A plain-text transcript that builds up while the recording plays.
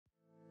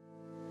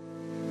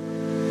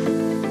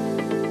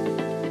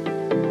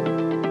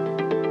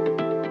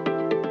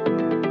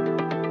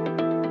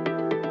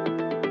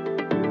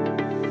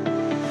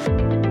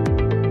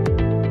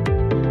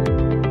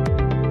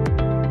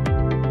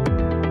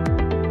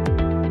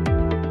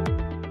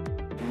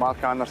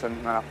Mark Anderson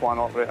and a plant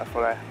operator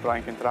for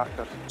Bryan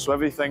Contractors. So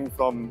everything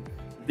from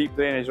deep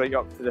drainage right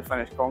up to the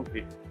finished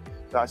concrete,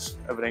 that's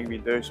everything we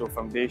do. So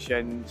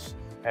foundations,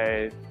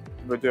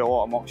 we do a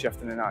lot of muck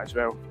shifting in that as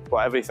well.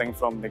 But everything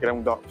from the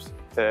ground ups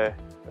to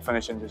the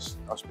finishing is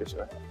us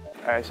basically.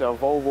 It's a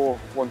Volvo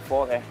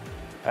 140.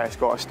 It's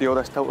got a steel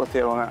disc tilter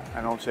tail on it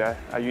and also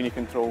a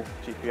Unicontrol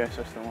GPS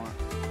system on it.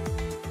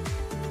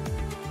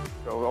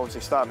 So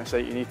obviously starting the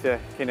site you need to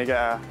kind of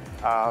get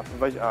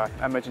an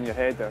image in your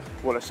head of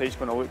what the site's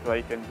going to look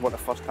like and what the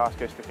first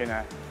task is to kind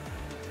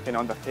of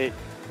undertake.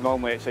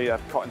 Normally it's either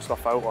cutting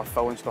stuff out or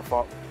filling stuff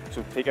up,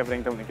 so take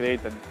everything down to grade.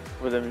 And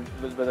with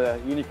the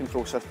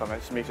Unicontrol system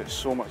it makes it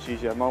so much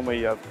easier. Normally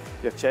you're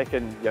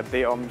checking your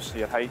datums,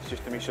 your heights,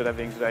 just to make sure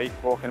everything's right,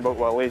 walking about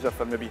with a laser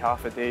for maybe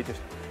half a day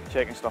just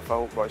checking stuff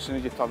out, but as soon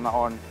as you turn that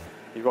on,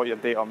 you've got your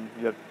datum,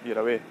 you're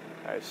away.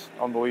 It's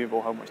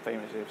unbelievable how much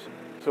time it saves.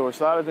 So we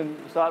started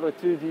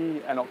with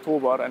 2D in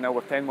October and now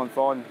we're 10 months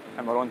on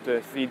and we're on to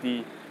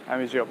 3D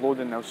imagery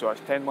uploading now, so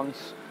it's 10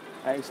 months.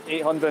 It's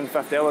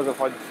 850 hours I've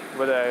had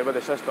with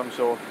the system,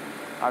 so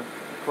I'm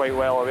quite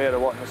well aware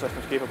of what the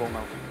system's capable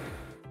now.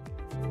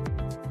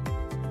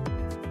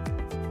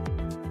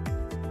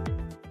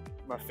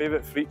 My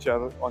favourite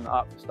feature on the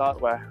app to start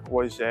with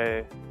was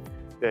the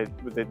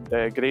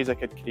grades I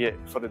could create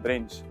for the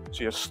drains.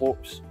 So your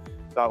slopes,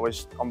 that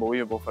was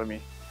unbelievable for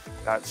me.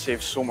 That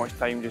saves so much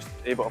time, just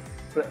able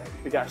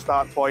to get a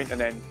start point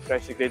and then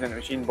press the grade in the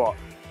machine. But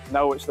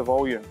now it's the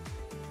volume.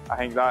 I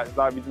think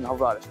that we didn't have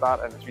that at the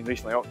start and it's been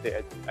recently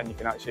updated and you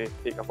can actually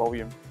take a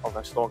volume of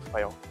a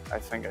stockpile. I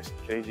think it's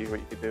crazy what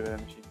you could do with the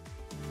machine.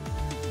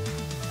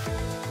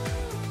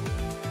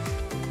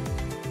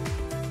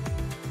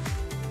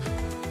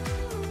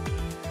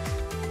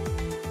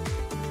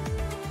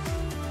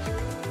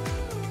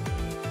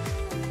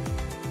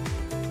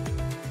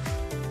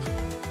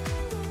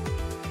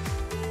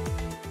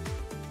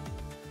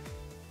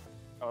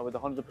 I would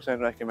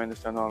 100% recommend this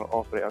to another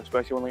operator,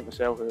 especially one like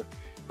myself who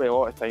quite a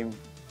lot of time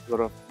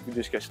we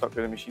just get stuck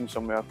with the machine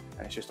somewhere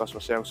and it's just us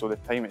ourselves, so the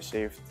time it's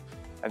saved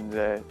and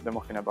the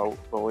mucking about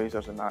with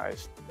lasers and that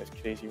is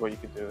crazy what you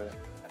could do with it.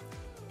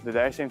 The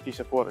SMT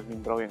support has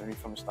been brilliant to me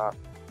from the start.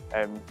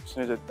 As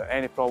soon as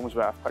any problems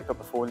with it, I've picked up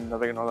the phone, they're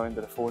right on the other end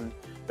of the phone.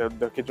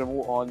 They could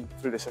remote on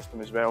through the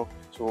system as well,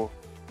 so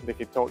they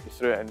could talk you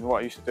through it. And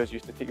what I used to do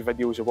is take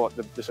videos of what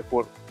the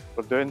support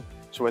were doing,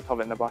 so I'd have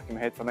it in the back of my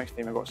head for next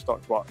time I got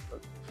stuck. But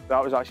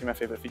that was actually my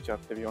favourite feature,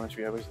 to be honest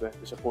with you, was the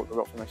support we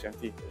got from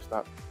SMT at the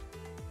start.